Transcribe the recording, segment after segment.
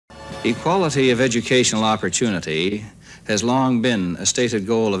Equality of educational opportunity has long been a stated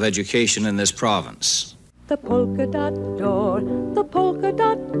goal of education in this province. The polka dot door, the polka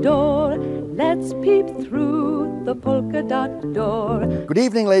dot door. Let's peep through the polka dot door. Good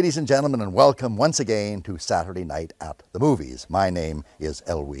evening, ladies and gentlemen, and welcome once again to Saturday Night at the Movies. My name is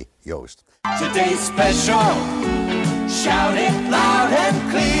Elwy Yost. Today's special, shout it loud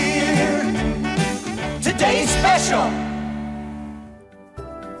and clear. Today's special.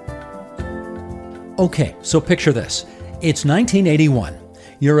 Okay, so picture this. It's 1981.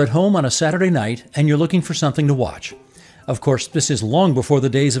 You're at home on a Saturday night and you're looking for something to watch. Of course, this is long before the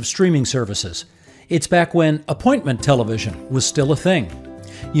days of streaming services. It's back when appointment television was still a thing.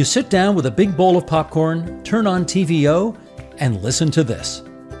 You sit down with a big bowl of popcorn, turn on TVO, and listen to this.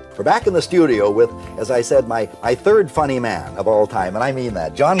 We're back in the studio with, as I said, my third funny man of all time, and I mean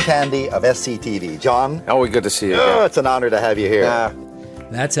that, John Candy of SCTV. John? Always good to see you. Oh, it's an honor to have you here.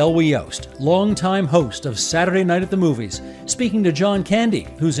 That's Elwy Yost, longtime host of Saturday Night at the Movies, speaking to John Candy,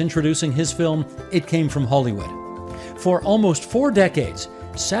 who's introducing his film, It Came from Hollywood. For almost 4 decades,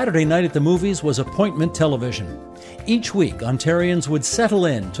 Saturday Night at the Movies was appointment television. Each week, Ontarians would settle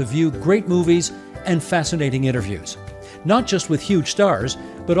in to view great movies and fascinating interviews. Not just with huge stars,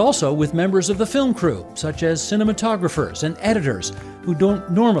 but also with members of the film crew, such as cinematographers and editors who don't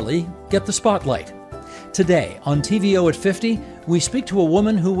normally get the spotlight. Today, on TVO at 50, we speak to a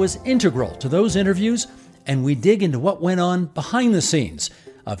woman who was integral to those interviews, and we dig into what went on behind the scenes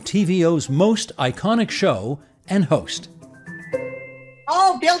of TVO's most iconic show and host.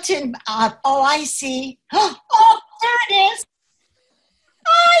 Oh, built-in. I see. Oh, there it is.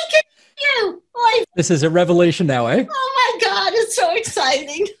 I can hear you. This is a revelation now, eh? Oh, my God. It's so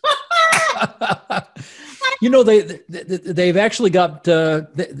exciting. You know, they've actually got...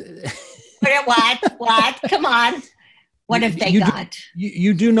 What? Come on. What have they got?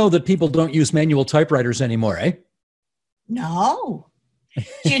 You do know that people don't use manual typewriters anymore, eh? No. Do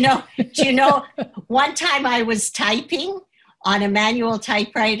you know, one time I was typing on a manual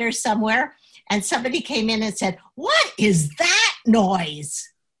typewriter somewhere, and somebody came in and said, "What is that noise?"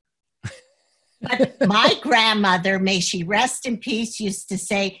 But my grandmother, may she rest in peace, used to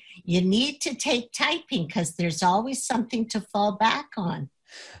say, you need to take typing because there's always something to fall back on.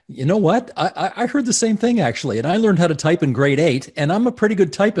 You know what? I heard the same thing, actually, and I learned how to type in grade 8, and I'm a pretty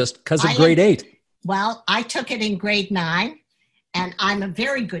good typist because of grade 8. Well, I took it in grade 9, and I'm a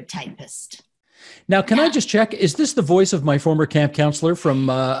very good typist. Now, can I just check, is this the voice of my former camp counselor from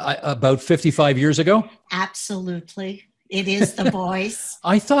about 55 years ago? Absolutely. It is the voice.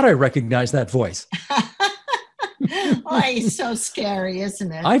 I thought I recognized that voice. Oh, he's so scary, isn't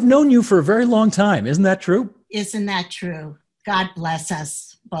it? I've known you for a very long time. Isn't that true? Isn't that true? God bless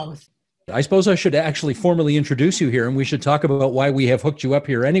us both. I suppose I should actually formally introduce you here, and we should talk about why we have hooked you up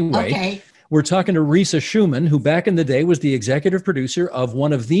here anyway. Okay. We're talking to Risa Shuman, who back in the day was the executive producer of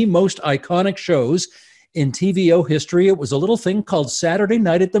one of the most iconic shows in TVO history. It was a little thing called Saturday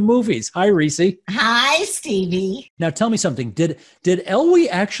Night at the Movies. Hi, Risa. Hi, Stevie. Now, tell me something. Did Elwy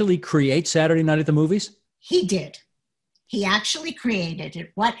actually create Saturday Night at the Movies? He did. He actually created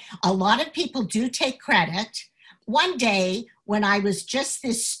it. What a lot of people do take credit. One day, when I was just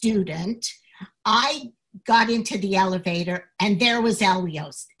this student, I got into the elevator and there was Elwy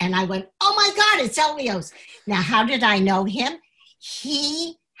Yost. And I went, oh my God, it's Elwy Yost. Now, how did I know him?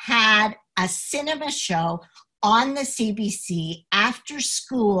 He had a cinema show on the CBC after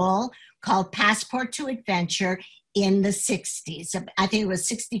school called Passport to Adventure in the 60s. I think it was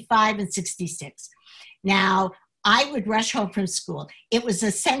 65 and 66. Now, I would rush home from school. It was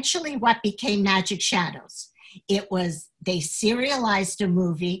essentially what became Magic Shadows. They serialized a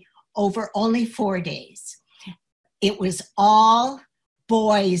movie over only 4 days. It was all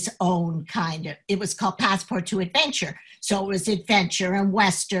boys' own kind of. It was called Passport to Adventure. So it was adventure and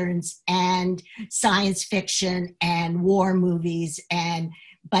Westerns and science fiction and war movies,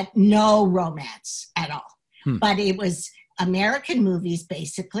 but no romance at all. But it was American movies,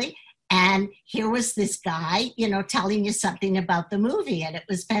 basically. And here was this guy, telling you something about the movie, and it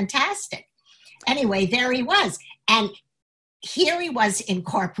was fantastic. Anyway, there he was. And here he was in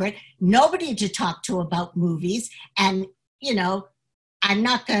corporate, nobody to talk to about movies. And, I'm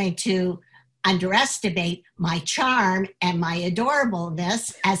not going to underestimate my charm and my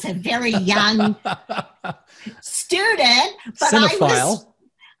adorableness as a very young student. But Cinephile.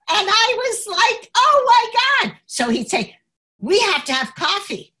 I was like, oh my God. So he'd say, we have to have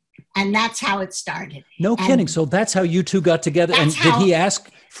coffee. And that's how it started. No kidding. So that's how you two got together. And did he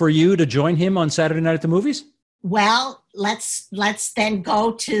ask for you to join him on Saturday Night at the Movies? Well, let's then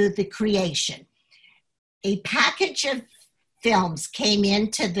go to the creation. A package of films came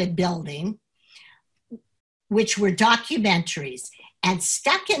into the building, which were documentaries. And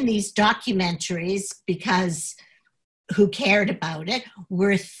stuck in these documentaries, because who cared about it,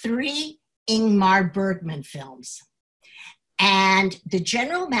 were 3 Ingmar Bergman films. And the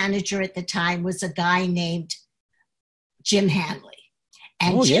general manager at the time was a guy named Jim Hanley.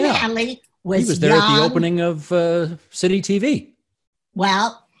 And Jim Hanley was He was there young. at the opening of City TV.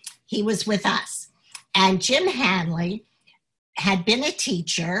 Well, he was with us. And Jim Hanley had been a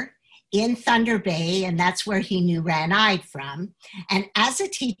teacher in Thunder Bay, and that's where he knew Ran Eyed from. And as a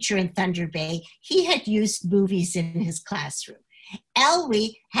teacher in Thunder Bay, he had used movies in his classroom.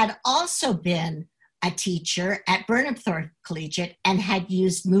 Elwy had also been a teacher at Burnhamthorpe Collegiate and had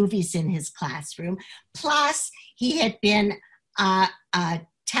used movies in his classroom. Plus, he had been a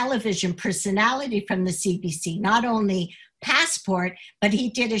television personality from the CBC, not only Passport, but he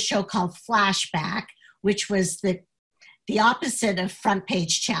did a show called Flashback, which was the opposite of Front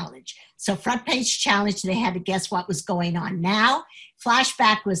Page Challenge. So Front Page Challenge, they had to guess what was going on now.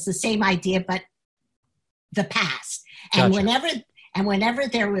 Flashback was the same idea, but the past. And Gotcha. whenever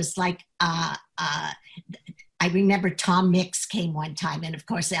there was like, I remember Tom Mix came one time, and of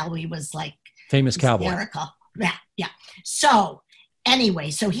course Elwy was like Famous cowboy. hysterical. Yeah. So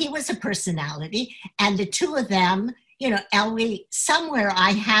anyway, so he was a personality, and the two of them, Elwy, somewhere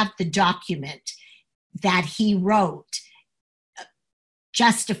I have the document that he wrote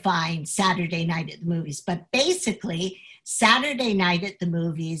justifying Saturday Night at the Movies. But basically, Saturday Night at the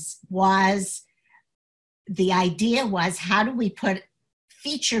Movies the idea was, how do we put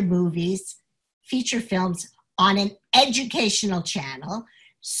feature films on an educational channel?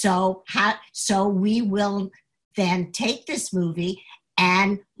 So we will then take this movie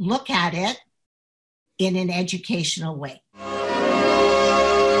and look at it in an educational way.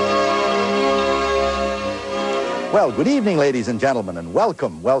 Well, good evening, ladies and gentlemen, and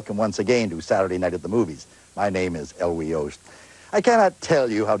welcome once again to Saturday Night at the Movies. My name is Elwy Yost. I cannot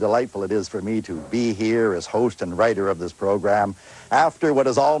tell you how delightful it is for me to be here as host and writer of this program after what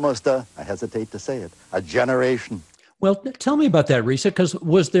is almost I hesitate to say it, a generation. Well, tell me about that, Risa, because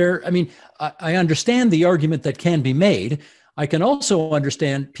I understand the argument that can be made. I can also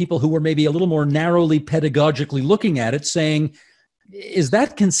understand people who were maybe a little more narrowly pedagogically looking at it saying, is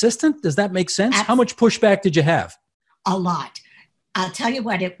that consistent? Does that make sense? How much pushback did you have? A lot. I'll tell you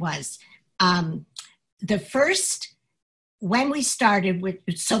what it was. The first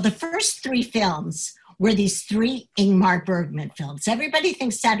 3 films were these 3 Ingmar Bergman films. Everybody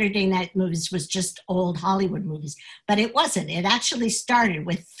thinks Saturday Night Movies was just old Hollywood movies, but it wasn't. It actually started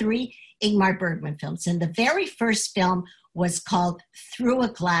with 3 Ingmar Bergman films. And the very first film was called Through a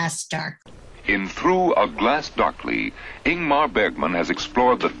Glass Darkly. In Through a Glass Darkly, Ingmar Bergman has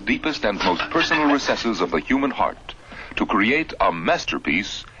explored the deepest and most personal recesses of the human heart to create a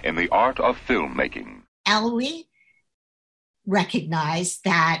masterpiece in the art of filmmaking. Elwy recognized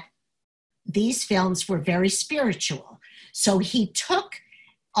that these films were very spiritual. So he took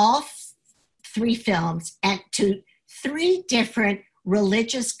all 3 films to 3 different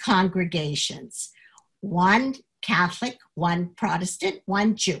religious congregations, 1 Catholic, 1 Protestant,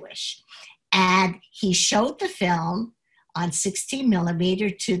 1 Jewish. And he showed the film on 16 millimeter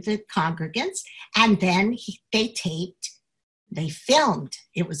to the congregants, and then they filmed.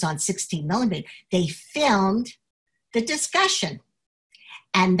 It was on 16 millimeter. They filmed the discussion,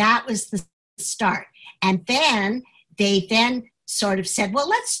 and that was the start. And then they sort of said, well,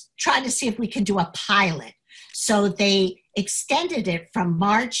 let's try to see if we can do a pilot. So they extended it from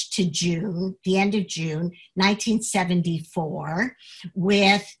March to June, the end of June, 1974,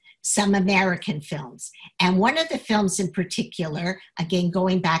 with some American films. And one of the films in particular, again,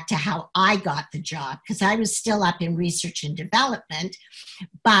 going back to how I got the job, because I was still up in research and development,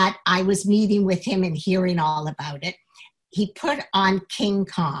 but I was meeting with him and hearing all about it. He put on King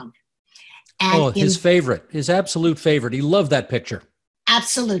Kong. And his favorite, his absolute favorite. He loved that picture.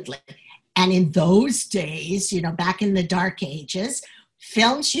 Absolutely. And in those days, back in the dark ages,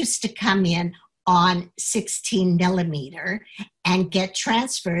 films used to come in on 16 millimeter and get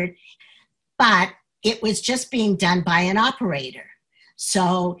transferred, but it was just being done by an operator.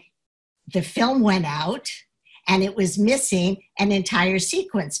 So the film went out and it was missing an entire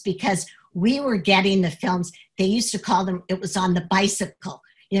sequence because we were getting the films. They used to call them, it was on the bicycle.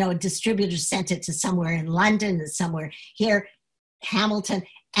 A distributor sent it to somewhere in London and somewhere here, Hamilton,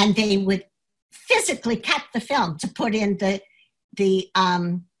 and they would physically cut the film to put in the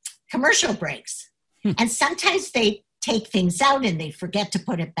commercial breaks. And sometimes they take things out and they forget to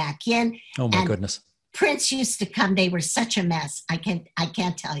put it back in. Oh my goodness. Prints used to come. They were such a mess. I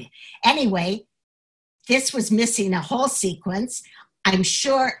can't tell you. Anyway, this was missing a whole sequence.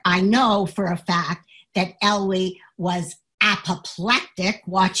 I know for a fact that Elwy was apoplectic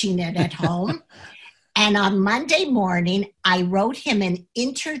watching it at home. And on Monday morning, I wrote him an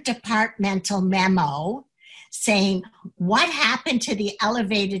interdepartmental memo saying, what happened to the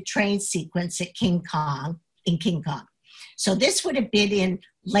elevated train sequence at King Kong? So this would have been in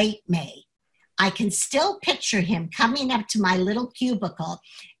late May. I can still picture him coming up to my little cubicle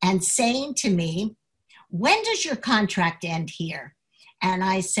and saying to me, when does your contract end here? And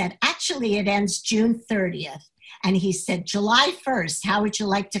I said, actually, it ends June 30th. And he said, July 1st, how would you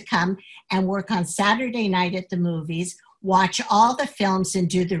like to come and work on Saturday night at the movies, watch all the films and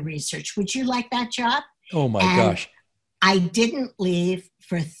do the research? Would you like that job? Oh my gosh. I didn't leave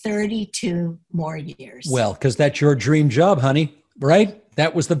for 32 more years. Well, because that's your dream job, honey, right?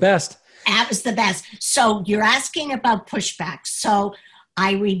 That was the best. That was the best. So you're asking about pushback. So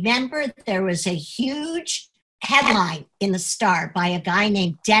I remember there was a huge headline in the Star by a guy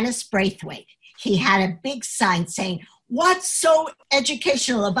named Dennis Braithwaite. He had a big sign saying, what's so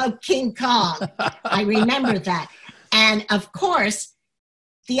educational about King Kong? I remember that. And of course,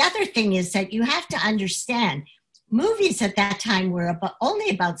 the other thing is that you have to understand, movies at that time were only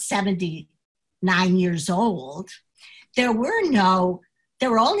about 79 years old. There were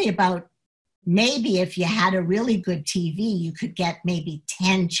only about, maybe if you had a really good TV, you could get maybe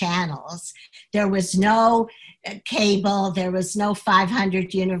 10 channels. There was no cable, there was no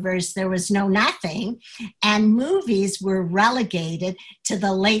 500 universe, there was no nothing. And movies were relegated to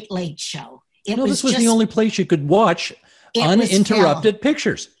the Late Late Show. This was the only place you could watch uninterrupted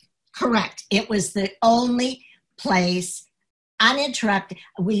pictures. Correct. It was the only place, uninterrupted.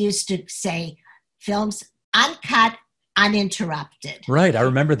 We used to say films uncut, uninterrupted. Right. I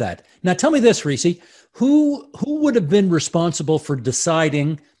remember that. Now tell me this, Risa, who would have been responsible for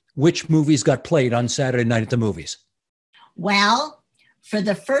deciding which movies got played on Saturday night at the movies? Well, for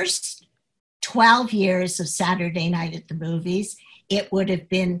the first 12 years of Saturday night at the movies, it would have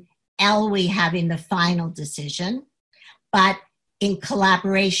been Elwy having the final decision, but in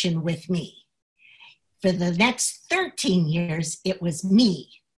collaboration with me. For the next 13 years, it was me.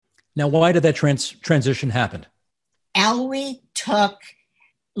 Now, why did that transition happen? Elwy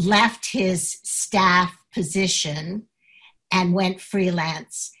left his staff position and went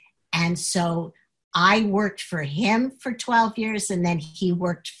freelance. And so I worked for him for 12 years, and then he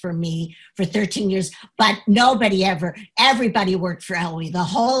worked for me for 13 years. But everybody worked for Elwy. The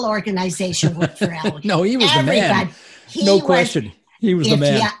whole organization worked for Elwy. No, he was the man. No question. He was the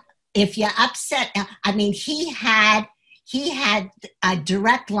man. If you upset, I mean, he had a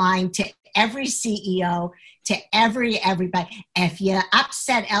direct line to every CEO, to everybody. If you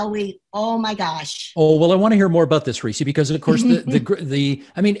upset Elwy, oh my gosh. Oh, well, I want to hear more about this, Risa, because of course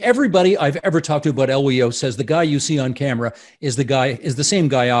everybody I've ever talked to about Elwy Yost says the guy you see on camera is the same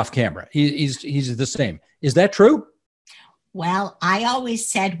guy off camera. He's the same. Is that true? Well, I always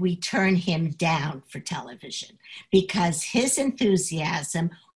said we turn him down for television because his enthusiasm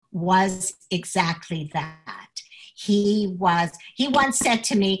was exactly that. He once said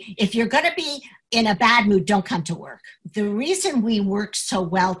to me, if you're going to be in a bad mood, don't come to work. The reason we work so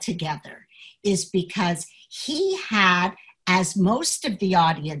well together is because he had, as most of the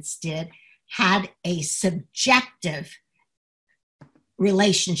audience did, had a subjective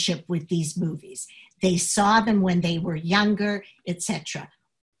relationship with these movies. They saw them when they were younger, etc.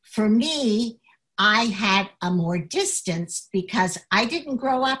 For me, I had a more distance because I didn't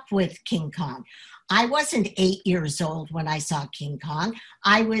grow up with King Kong. I wasn't 8 years old when I saw King Kong.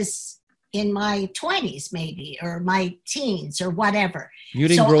 I was in my 20s maybe, or my teens or whatever. You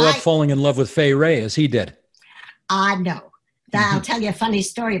didn't grow up falling in love with Fay Wray as he did. No. I'll tell you a funny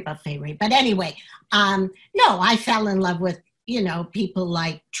story about Fay Wray. But anyway, no, I fell in love with, people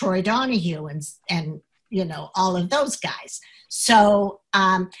like Troy Donahue and all of those guys. So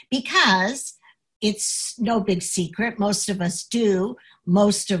because it's no big secret, most of us do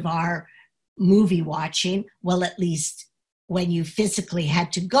most of our movie watching, well, at least when you physically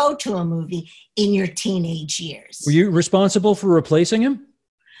had to go to a movie in your teenage years. Were you responsible for replacing him?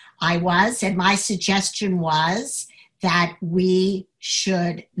 I was, and my suggestion was that we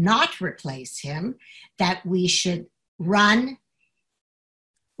should not replace him, that we should run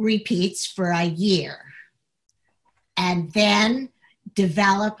repeats for a year and then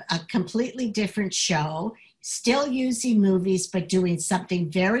develop a completely different show, still using movies, but doing something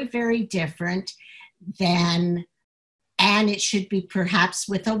very, very different and it should be perhaps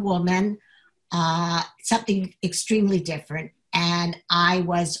with a woman, something extremely different. and I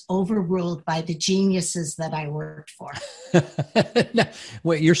was overruled by the geniuses that I worked for.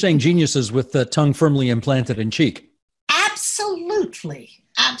 Wait, you're saying geniuses with the tongue firmly implanted in cheek? Absolutely.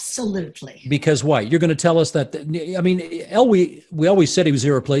 Absolutely. Because why? You're going to tell us that, I mean, Elwy, we always said he was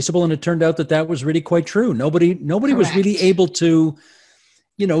irreplaceable, and it turned out that that was really quite true. Nobody was really able to,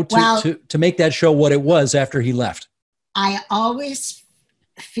 to make that show what it was after he left. I always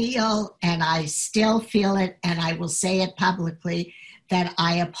feel, and I still feel it, and I will say it publicly, that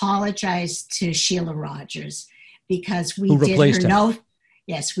I apologize to Sheila Rogers because we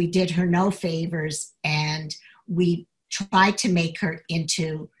did her no favors, and we tried to make her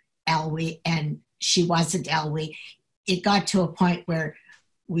into Elwy, and she wasn't Elwy. It got to a point where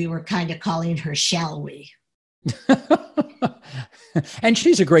we were kind of calling her Shelwy. And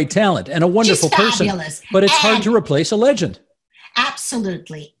she's a great talent and a wonderful person, but it's hard to replace a legend.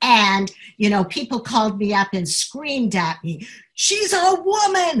 Absolutely. And, people called me up and screamed at me, she's a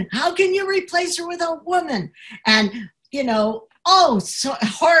woman. How can you replace her with a woman? And, so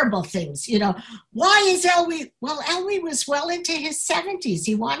horrible things, Why is Elwy? Well, Elwy was well into his 70s.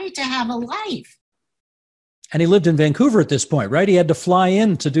 He wanted to have a life. And he lived in Vancouver at this point, right? He had to fly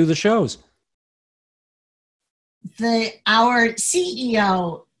in to do the shows. Our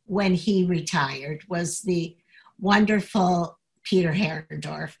CEO, when he retired, was the wonderful Peter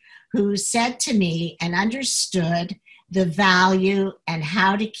Herendorf, who said to me and understood the value and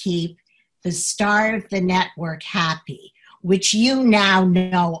how to keep the star of the network happy, which you now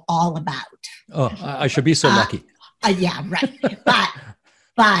know all about. Oh, I should be so lucky. Yeah, right.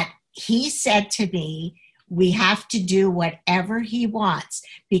 But he said to me, we have to do whatever he wants,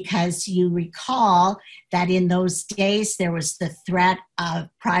 because you recall that in those days there was the threat of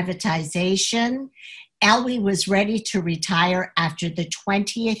privatization. Elwy was ready to retire after the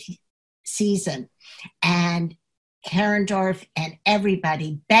 20th season, and Herendorf and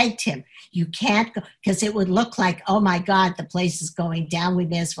everybody begged him, you can't go, because it would look like, oh my God, the place is going down. We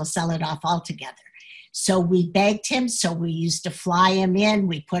may as well sell it off altogether. So we begged him. So we used to fly him in.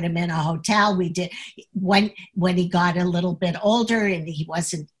 We put him in a hotel. We did when he got a little bit older and he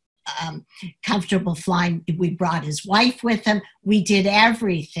wasn't comfortable flying, we brought his wife with him. We did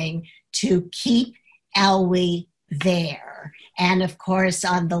everything to keep Elwy there. And of course,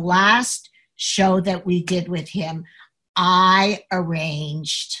 on the last show that we did with him, I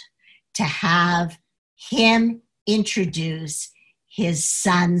arranged to have him introduce his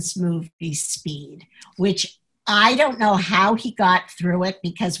son's movie Speed, which I don't know how he got through it,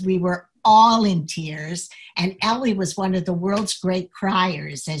 because we were all in tears. And Elwy was one of the world's great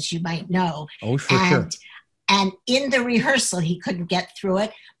criers, as you might know. Oh, sure. And in the rehearsal, he couldn't get through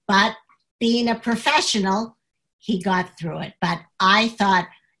it. But being a professional, he got through it. But I thought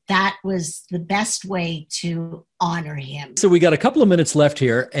that was the best way to honor him. So we got a couple of minutes left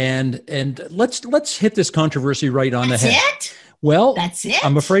here, and let's hit this controversy right on the head. That's it? Well, that's it.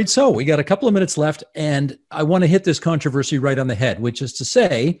 I'm afraid so. We got a couple of minutes left, and I want to hit this controversy right on the head, which is to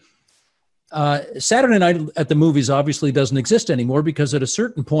say, Saturday Night at the Movies obviously doesn't exist anymore, because at a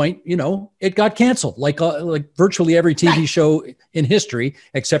certain point, it got canceled, like virtually every TV show in history,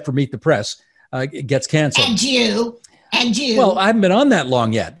 except for Meet the Press, gets canceled. And you. Well, I haven't been on that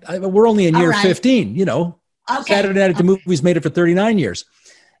long yet. We're only in year 15, Okay. Saturday Night at the Movies made it for 39 years.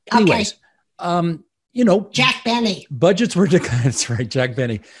 Anyways, Jack Benny. Budgets were declining. That's right, Jack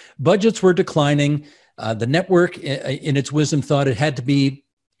Benny. Budgets were declining. The network, in its wisdom, thought it had to be,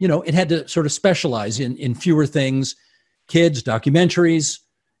 it had to sort of specialize in fewer things: kids, documentaries,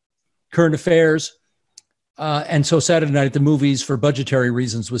 current affairs. And so Saturday Night at the Movies, for budgetary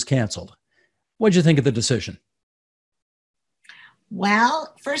reasons, was canceled. What did you think of the decision?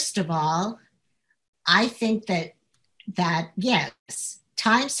 Well, first of all, I think that yes,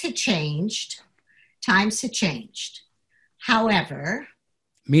 times had changed. However,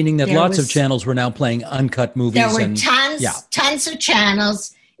 meaning that lots of channels were now playing uncut movies. There were tons of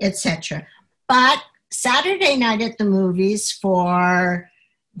channels, etc. But Saturday Night at the Movies, for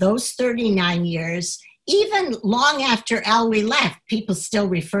those 39 years, even long after Elwy left, people still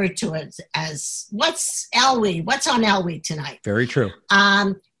referred to it as, what's Elwy? What's on Elwy tonight? Very true.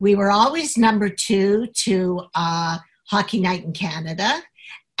 We were always number 2 to Hockey Night in Canada.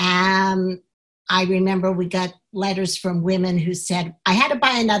 I remember we got letters from women who said, I had to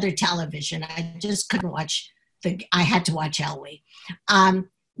buy another television. I just couldn't watch I had to watch Elwy.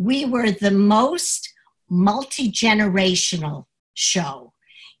 We were the most multi-generational show.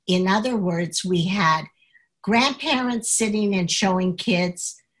 In other words, we had grandparents sitting and showing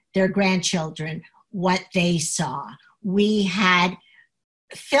kids, their grandchildren, what they saw. We had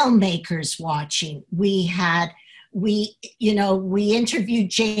filmmakers watching. We had we interviewed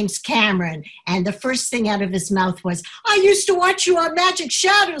James Cameron, and the first thing out of his mouth was, I used to watch you on Magic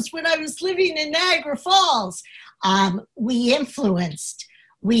Shadows when I was living in Niagara Falls. We influenced.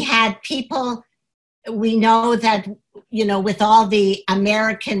 We had people, we know that, with all the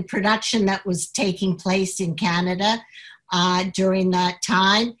American production that was taking place in Canada during that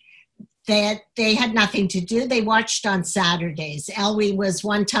time, that they had nothing to do. They watched on Saturdays. Elwy was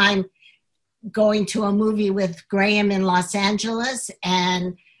one time going to a movie with Graham in Los Angeles,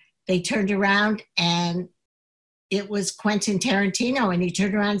 and they turned around and it was Quentin Tarantino, and he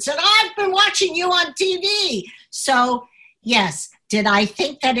turned around and said, I've been watching you on TV. So yes, did I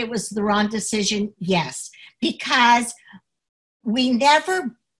think that it was the wrong decision? Yes, because we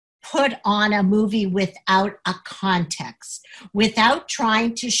never put on a movie without a context, without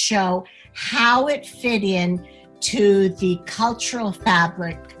trying to show how it fit in to the cultural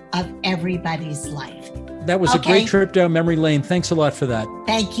fabric of everybody's life. That was a great trip down memory lane. Thanks a lot for that.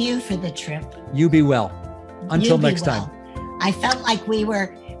 Thank you for the trip. You be well. Until next time. I felt like we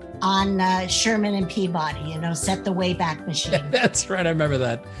were on Sherman and Peabody, set the Wayback Machine. That's right. I remember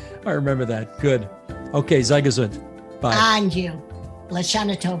that. Good. Okay, sei gesund. Bye. And you.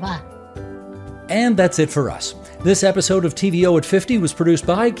 Lashana Tova. And that's it for us. This episode of TVO at 50 was produced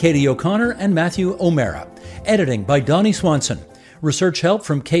by Katie O'Connor and Matthew O'Mara. Editing by Donnie Swanson. Research help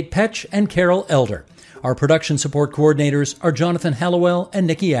from Kate Petch and Carol Elder. Our production support coordinators are Jonathan Hallowell and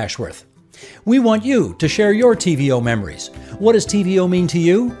Nikki Ashworth. We want you to share your TVO memories. What does TVO mean to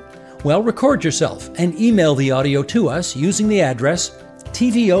you? Well, record yourself and email the audio to us using the address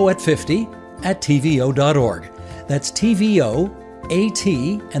tvoat50@tvo.org. That's TVOAT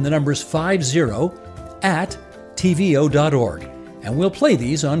and the numbers 50@tvo.org. And we'll play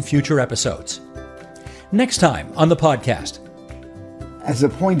these on future episodes. Next time on the podcast. As a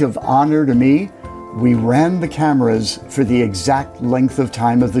point of honor to me, we ran the cameras for the exact length of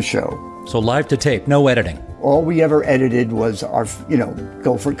time of the show. So live to tape, no editing. All we ever edited was our,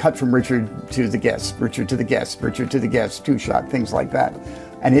 cut from Richard to the guest, Richard to the guest, Richard to the guest, 2-shot, things like that.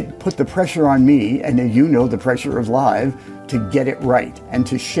 And it put the pressure on me, and the pressure of live, to get it right and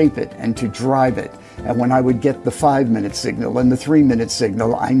to shape it and to drive it. And when I would get the 5-minute signal and the 3-minute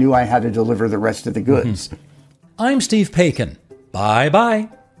signal, I knew I had to deliver the rest of the goods. I'm Steve Paikin. Bye-bye.